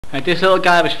This little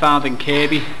guy was found in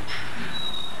Kirkby.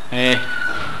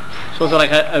 Sort of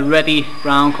like a reddy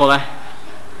brown colour.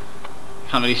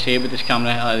 Can't really see it with this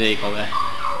camera. Oh, there you go there.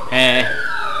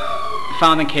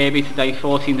 Found in Kirkby today,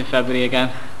 14th of February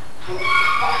again.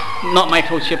 Not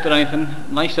microchipped or anything.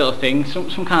 Nice little thing.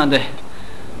 Some kind of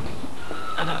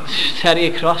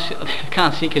terrier cross. I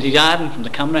can't see because he's hiding from the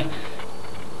camera.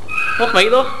 Look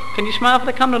mate, look. Can you smile for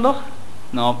the camera, look?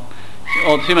 No.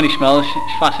 Oh, too many smells.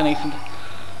 It's fascinating.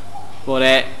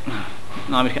 But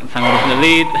now he's getting tangled up in the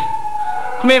lead.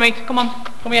 Come here mate, come on.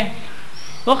 Come here.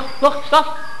 Look,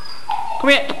 stop. Come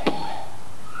here.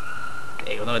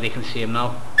 There you go, nobody can see him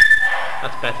now.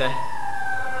 That's better.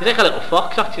 He's like a little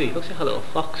fox actually. He looks like a little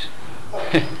fox.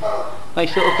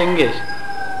 Nice little thing is.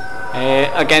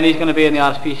 Again, he's going to be in the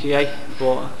RSPCA,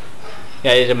 but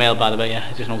yeah, he's a male by the way. Yeah,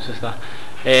 I just noticed that.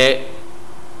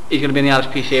 He's going to be in the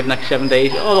RSPCA for the next 7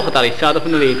 days. Oh, look at that! He's tied up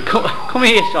in the lead. Come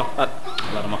here, stop.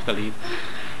 Let him off the lead.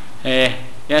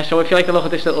 Yeah. So if you like to look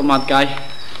at this little mad guy,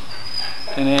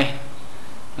 then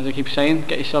as I keep saying,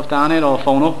 get yourself down here or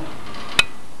phone up,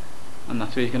 and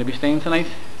that's where he's going to be staying tonight.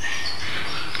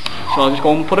 So I'll just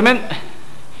go and put him in.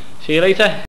 See you later.